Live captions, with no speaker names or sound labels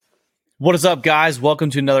What is up, guys?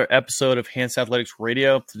 Welcome to another episode of Hanson Athletics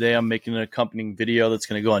Radio. Today, I'm making an accompanying video that's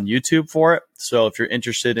going to go on YouTube for it. So if you're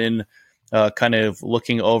interested in kind of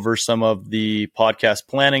looking over some of the podcast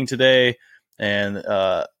planning today and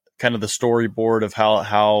kind of the storyboard of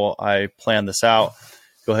how I plan this out,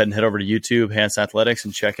 go ahead and head over to YouTube, Hanson Athletics,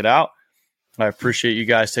 and check it out. I appreciate you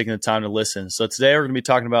guys taking the time to listen. So today, we're going to be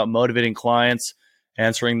talking about motivating clients,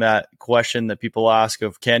 answering that question that people ask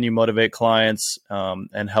of, can you motivate clients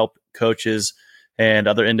and help coaches and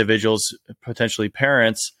other individuals, potentially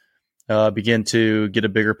parents, begin to get a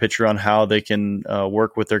bigger picture on how they can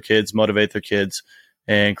work with their kids, motivate their kids,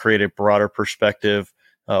 and create a broader perspective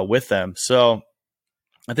with them. So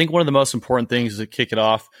I think one of the most important things to kick it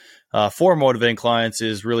off for motivating clients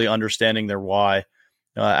is really understanding their why,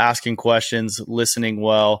 asking questions, listening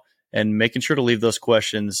well, and making sure to leave those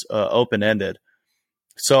questions open-ended.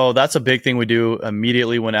 So that's a big thing we do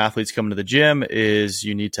immediately when athletes come to the gym is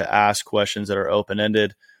you need to ask questions that are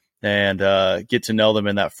open-ended and get to know them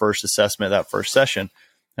in that first assessment, that first session.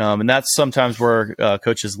 And that's sometimes where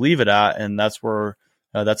coaches leave it at, and that's where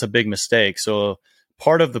that's a big mistake. So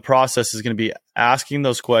part of the process is going to be asking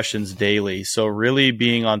those questions daily. So really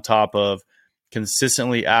being on top of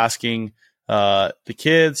consistently asking the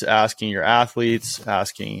kids, asking your athletes,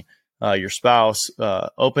 asking your spouse,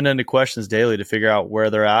 open-ended questions daily to figure out where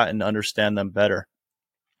they're at and understand them better.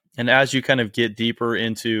 And as you kind of get deeper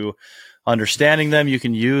into understanding them, you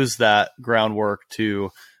can use that groundwork to,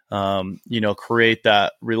 create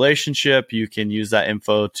that relationship. You can use that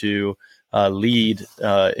info to lead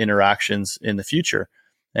interactions in the future.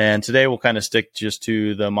 And today we'll kind of stick just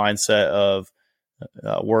to the mindset of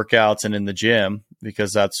workouts and in the gym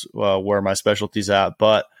because that's where my specialty's at.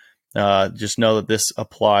 But just know that this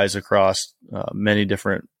applies across many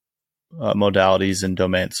different modalities and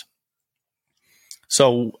domains.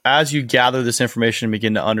 So as you gather this information and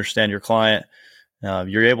begin to understand your client,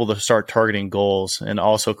 you're able to start targeting goals and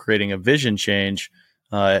also creating a vision change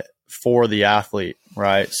for the athlete,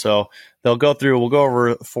 right? So we'll go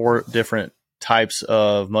over 4 different types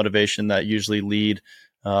of motivation that usually lead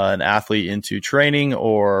an athlete into training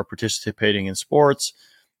or participating in sports.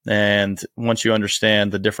 And once you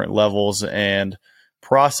understand the different levels and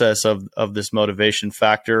process of this motivation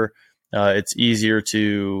factor, it's easier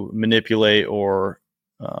to manipulate or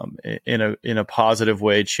in a positive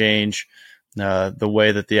way change the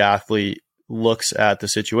way that the athlete looks at the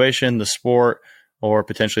situation, the sport, or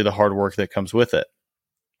potentially the hard work that comes with it.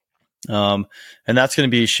 And that's going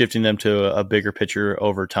to be shifting them to a bigger picture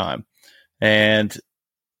over time. And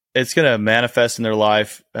it's going to manifest in their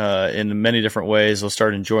life in many different ways. They'll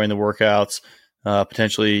start enjoying the workouts,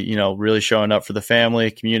 potentially, really showing up for the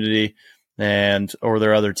family, community, or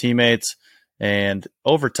their other teammates. And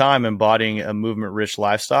over time, embodying a movement-rich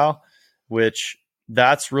lifestyle, which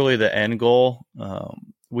that's really the end goal.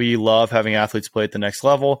 We love having athletes play at the next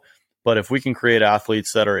level. But if we can create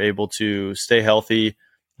athletes that are able to stay healthy,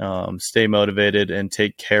 stay motivated, and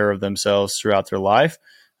take care of themselves throughout their life,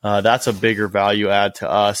 that's a bigger value add to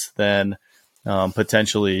us than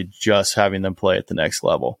potentially just having them play at the next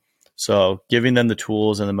level. So giving them the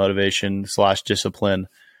tools and the motivation / discipline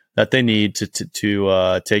that they need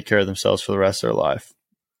to take care of themselves for the rest of their life.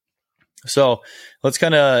 So let's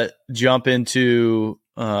kind of jump into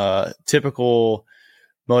typical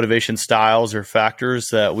motivation styles or factors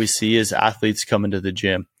that we see as athletes come into the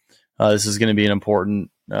gym. This is going to be an important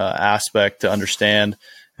aspect to understand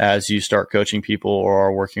as you start coaching people or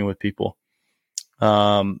are working with people.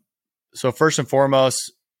 So first and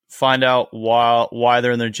foremost, find out why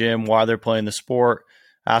they're in their gym, why they're playing the sport.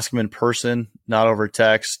 Ask them in person, not over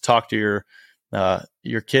text. Talk to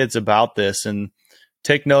your kids about this and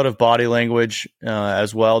take note of body language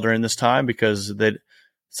as well during this time because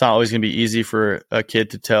it's not always going to be easy for a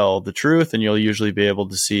kid to tell the truth, and you'll usually be able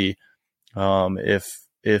to see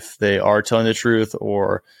if they are telling the truth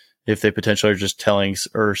or if they potentially are just telling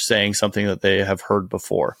or saying something that they have heard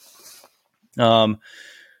before. So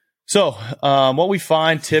what we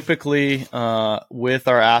find typically with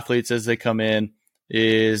our athletes as they come in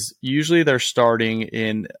is usually they're starting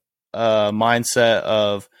in a mindset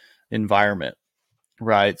of environment,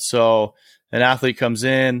 right? So an athlete comes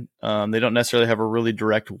in, they don't necessarily have a really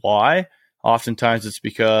direct why. Oftentimes it's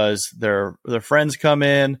because their friends come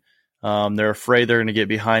in, they're afraid they're going to get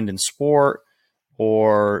behind in sport,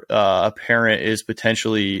 or a parent is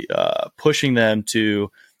potentially pushing them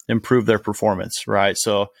to improve their performance, right?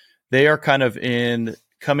 So they are kind of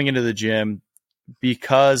coming into the gym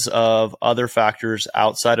because of other factors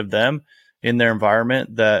outside of them in their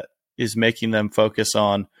environment that is making them focus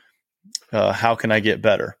on how can I get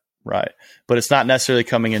better, right? But it's not necessarily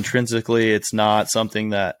coming intrinsically. It's not something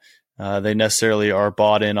that they necessarily are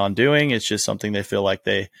bought in on doing. It's just something they feel like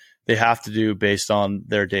they have to do based on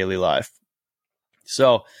their daily life.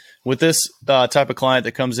 So with this type of client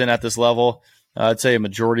that comes in at this level, I'd say a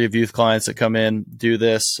majority of youth clients that come in do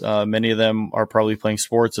this. Many of them are probably playing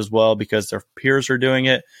sports as well because their peers are doing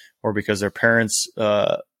it or because their parents,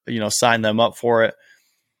 sign them up for it.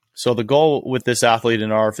 So the goal with this athlete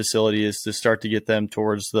in our facility is to start to get them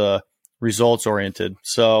towards the results oriented.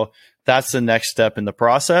 So that's the next step in the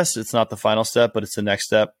process. It's not the final step, but it's the next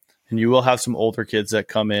step. And you will have some older kids that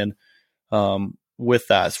come in with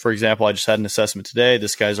that. For example, I just had an assessment today.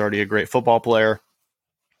 This guy's already a great football player.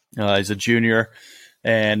 He's a junior,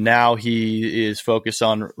 and now he is focused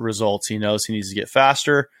on results. He knows he needs to get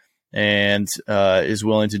faster and is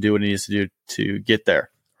willing to do what he needs to do to get there,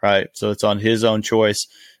 right? So it's on his own choice,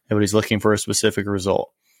 but he's looking for a specific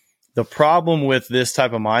result. The problem with this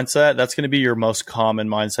type of mindset, that's going to be your most common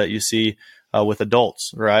mindset you see with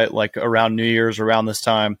adults, right? Like around New Year's, around this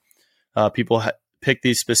time, people pick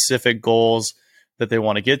these specific goals that they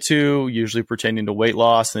want to get to, usually pertaining to weight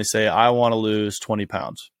loss, and they say, I want to lose 20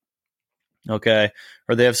 pounds. Okay.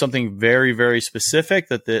 Or they have something very, very specific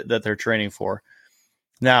that they're training for.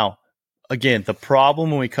 Now, again, the problem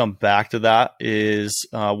when we come back to that is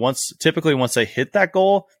once they hit that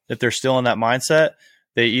goal, if they're still in that mindset,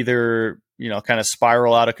 they either, kind of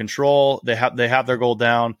spiral out of control. They have their goal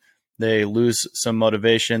down. They lose some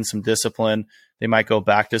motivation, some discipline. They might go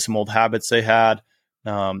back to some old habits they had.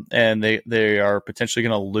 And they are potentially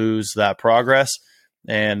going to lose that progress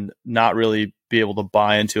and not really be able to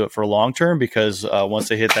buy into it for long term, because once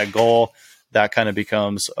they hit that goal, that kind of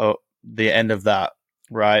becomes the end of that,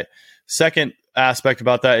 right? Second aspect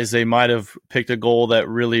about that is they might have picked a goal that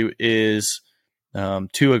really is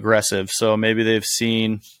too aggressive. So maybe they've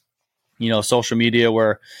seen, social media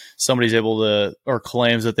where somebody's able to, or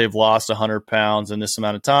claims that they've lost 100 pounds in this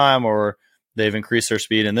amount of time, or they've increased their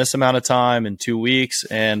speed in this amount of time in 2 weeks,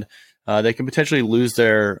 and they can potentially lose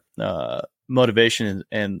their motivation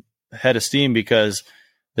and head of steam because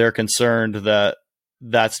they're concerned that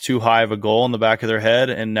that's too high of a goal in the back of their head,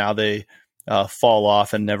 and now they fall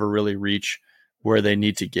off and never really reach where they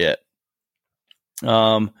need to get.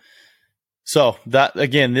 So that,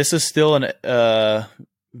 again, this is still an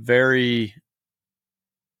very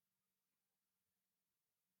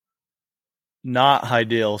not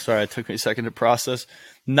ideal. Sorry, it took me a second to process.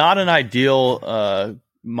 Not an ideal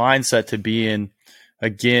mindset to be in,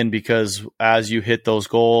 again, because as you hit those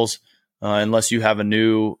goals, unless you have a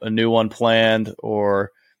new one planned,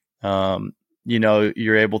 or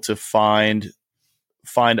you're able to find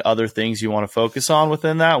other things you want to focus on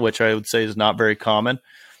within that, which I would say is not very common.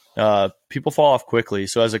 People fall off quickly.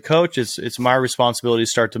 So as a coach, it's my responsibility to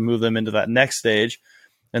start to move them into that next stage,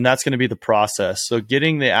 and that's going to be the process. So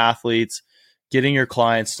getting the athletes, getting your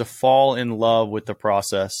clients to fall in love with the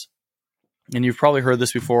process. And you've probably heard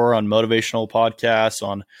this before on motivational podcasts,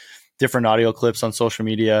 on different audio clips on social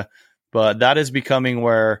media, but that is becoming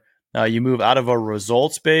where you move out of a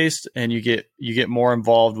results based and you get more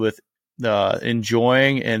involved with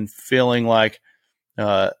enjoying and feeling like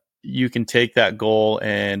you can take that goal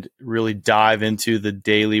and really dive into the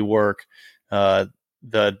daily work,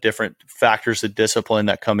 the different factors of discipline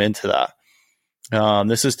that come into that.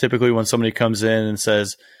 This is typically when somebody comes in and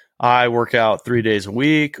says, I work out 3 days a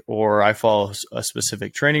week, or I follow a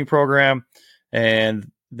specific training program,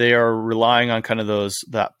 and they are relying on kind of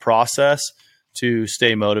that process to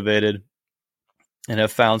stay motivated and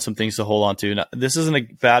have found some things to hold on to. Now, this isn't a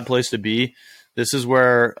bad place to be. This is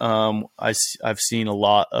where I've seen a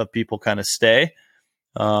lot of people kind of stay.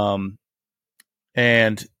 And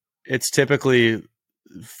it's typically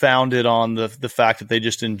founded on the fact that they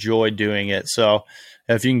just enjoy doing it. So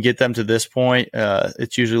if you can get them to this point,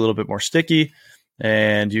 it's usually a little bit more sticky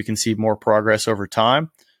and you can see more progress over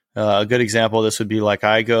time. A good example of this would be like,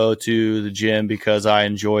 I go to the gym because I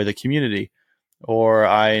enjoy the community, or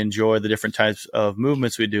I enjoy the different types of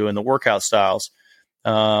movements we do and the workout styles.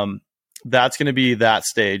 That's going to be that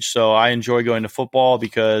stage. So I enjoy going to football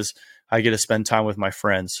because I get to spend time with my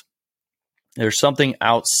friends. There's something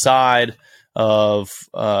outside of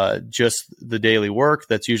just the daily work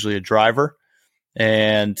that's usually a driver.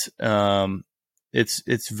 And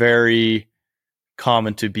it's very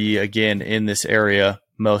common to be, again, in this area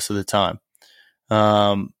most of the time.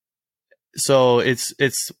 So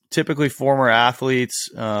it's typically former athletes,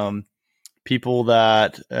 people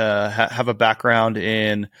that have a background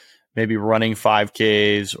in maybe running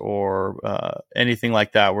 5Ks or anything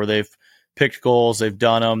like that, where they've picked goals, they've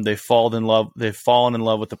done them, they've fallen in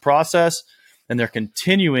love with the process, and they're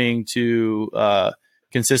continuing to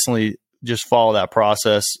consistently just follow that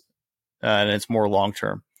process, and it's more long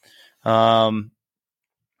term. The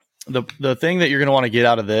thing that you're going to want to get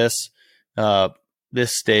out of this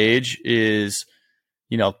stage is,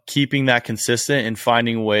 keeping that consistent and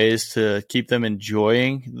finding ways to keep them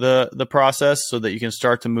enjoying the process, so that you can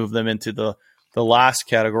start to move them into the last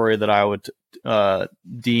category that I would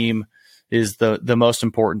deem is the most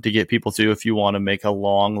important to get people to if you want to make a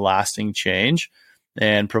long lasting change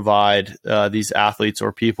and provide these athletes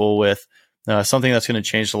or people with something that's going to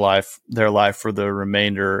change their life for the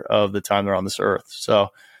remainder of the time they're on this earth. So,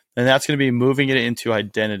 and that's going to be moving it into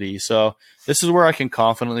identity. So this is where I can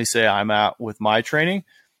confidently say I'm at with my training,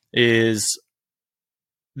 is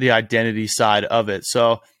the identity side of it.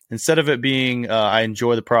 So instead of it being, I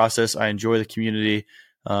enjoy the process, I enjoy the community,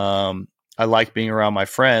 I like being around my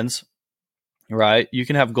friends, right? You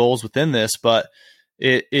can have goals within this, but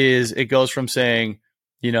it goes from saying,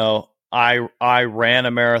 I ran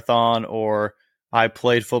a marathon or I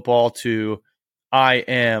played football to I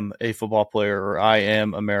am a football player or I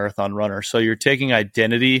am a marathon runner. So you're taking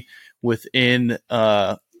identity within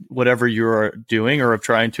whatever you're doing or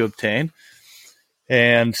trying to obtain.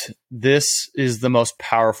 And this is the most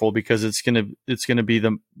powerful because it's going to be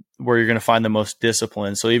where you're going to find the most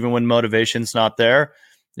discipline. So even when motivation's not there,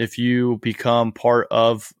 if you become part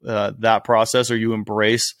of that process, or you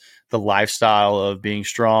embrace the lifestyle of being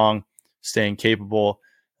strong, staying capable,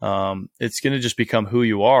 it's going to just become who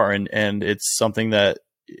you are. And it's something that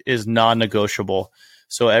is non-negotiable.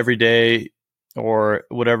 So every day, or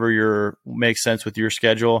whatever makes sense with your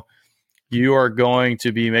schedule, you are going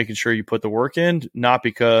to be making sure you put the work in, not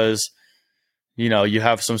because, you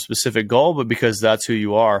have some specific goal, but because that's who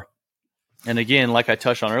you are. And again, like I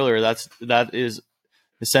touched on earlier, that is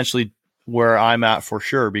essentially where I'm at for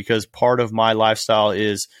sure, because part of my lifestyle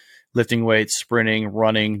is lifting weights, sprinting,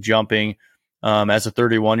 running, jumping. As a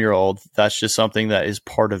 31-year-old, that's just something that is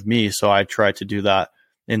part of me. So I try to do that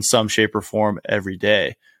in some shape or form every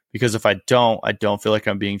day, because if I don't feel like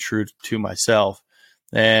I'm being true to myself.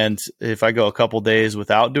 And if I go a couple days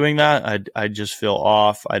without doing that, I just feel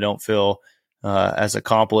off. I don't feel as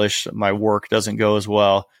accomplished. My work doesn't go as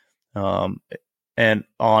well, and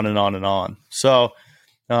on and on and on. So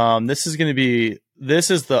this is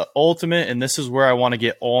the ultimate, and this is where I want to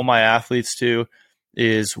get all my athletes to,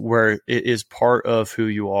 is where it is part of who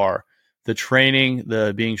you are. The training,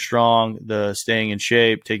 the being strong, the staying in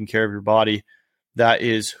shape, taking care of your body, that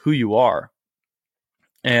is who you are.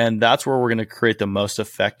 And that's where we're going to create the most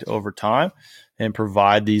effect over time and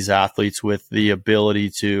provide these athletes with the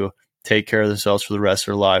ability to take care of themselves for the rest of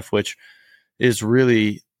their life, which is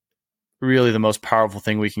really, really the most powerful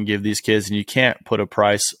thing we can give these kids. And you can't put a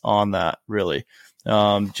price on that, really.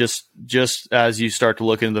 Just as you start to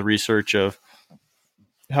look into the research of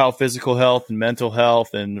how physical health and mental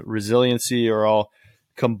health and resiliency are all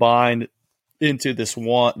combined into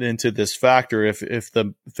this factor. If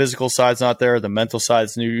the physical side's not there, the mental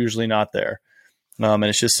side's usually not there. And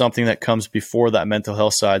it's just something that comes before that mental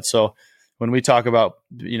health side. So when we talk about,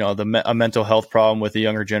 a mental health problem with the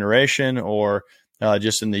younger generation, or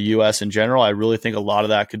just in the US in general, I really think a lot of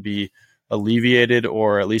that could be alleviated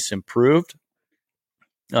or at least improved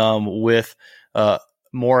with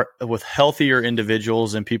healthier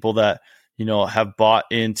individuals and people that, have bought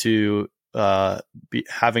into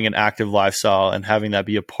having an active lifestyle and having that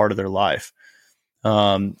be a part of their life.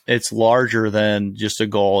 It's larger than just a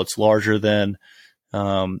goal. It's larger than,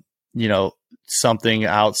 something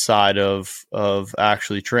outside of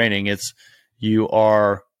actually training. It's, you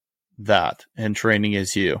are that, and training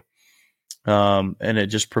is you. And it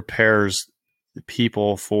just prepares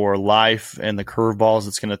people for life and the curveballs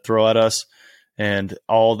it's going to throw at us and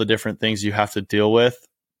all the different things you have to deal with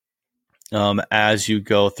as you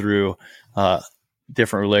go through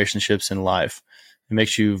different relationships in life. It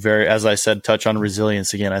makes you as I said, touch on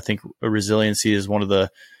resilience again. I think resiliency is one of the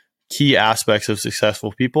key aspects of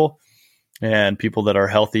successful people and people that are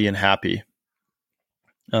healthy and happy.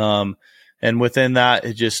 And within that,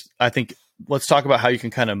 I think let's talk about how you can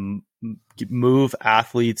kind of move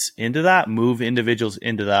athletes into that, move individuals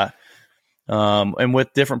into that. And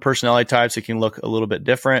with different personality types, it can look a little bit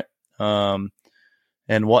different and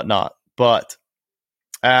whatnot. But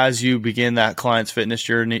as you begin that client's fitness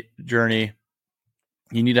journey,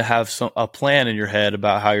 you need to have a plan in your head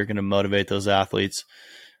about how you're going to motivate those athletes.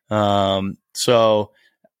 So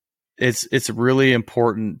it's really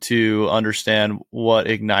important to understand what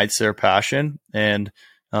ignites their passion and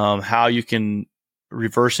how you can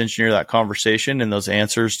reverse engineer that conversation and those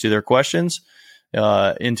answers to their questions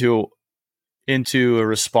into a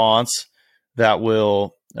response that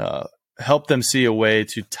will help them see a way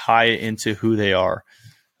to tie it into who they are.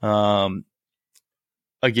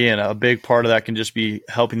 again, a big part of that can just be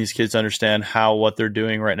helping these kids understand how what they're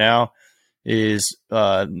doing right now is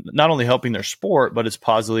not only helping their sport, but it's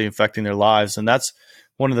positively affecting their lives. And that's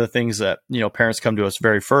one of the things that, parents come to us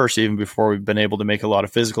very first, even before we've been able to make a lot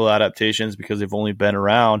of physical adaptations, because they've only been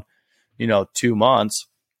around, 2 months.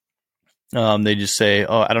 They just say,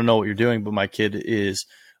 "Oh, I don't know what you're doing, but my kid is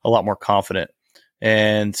a lot more confident."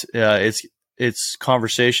 And it's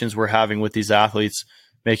conversations we're having with these athletes,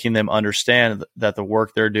 making them understand that the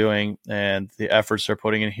work they're doing and the efforts they're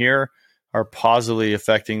putting in here are positively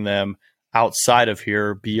affecting them outside of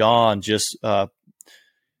here, beyond just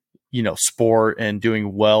sport and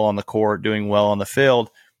doing well on the court, doing well on the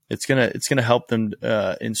field. It's gonna help them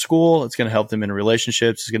in school. It's gonna help them in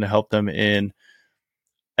relationships. It's gonna help them in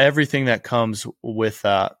everything that comes with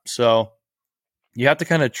that. So you have to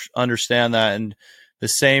kind of understand that, and the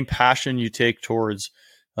same passion you take towards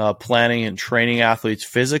planning and training athletes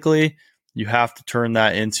physically, you have to turn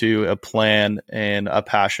that into a plan and a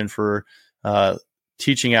passion for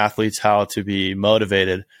teaching athletes how to be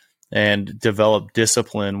motivated and develop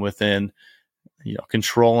discipline within,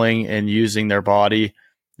 controlling and using their body,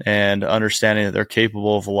 and understanding that they're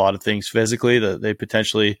capable of a lot of things physically that they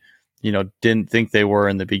potentially, didn't think they were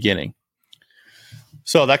in the beginning.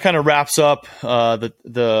 So that kind of wraps up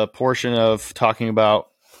the portion of talking about,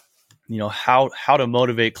 how to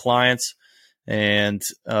motivate clients. And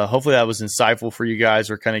hopefully that was insightful for you guys,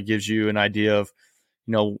 or kind of gives you an idea of,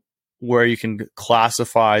 where you can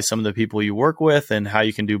classify some of the people you work with and how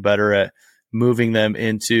you can do better at moving them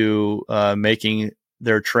into making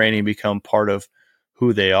their training become part of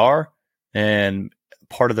who they are and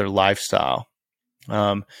part of their lifestyle.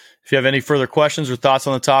 If you have any further questions or thoughts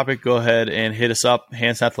on the topic, go ahead and hit us up,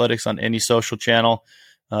 Hanson Athletics, on any social channel.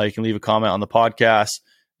 You can leave a comment on the podcast,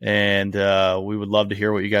 and we would love to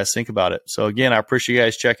hear what you guys think about it. So again, I appreciate you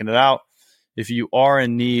guys checking it out. If you are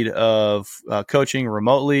in need of coaching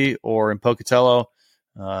remotely or in Pocatello,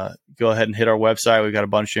 go ahead and hit our website. We've got a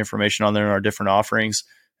bunch of information on there in our different offerings.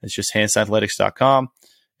 It's just hansonathletics.com.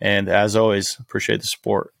 And as always, appreciate the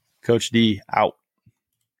support. Coach D out.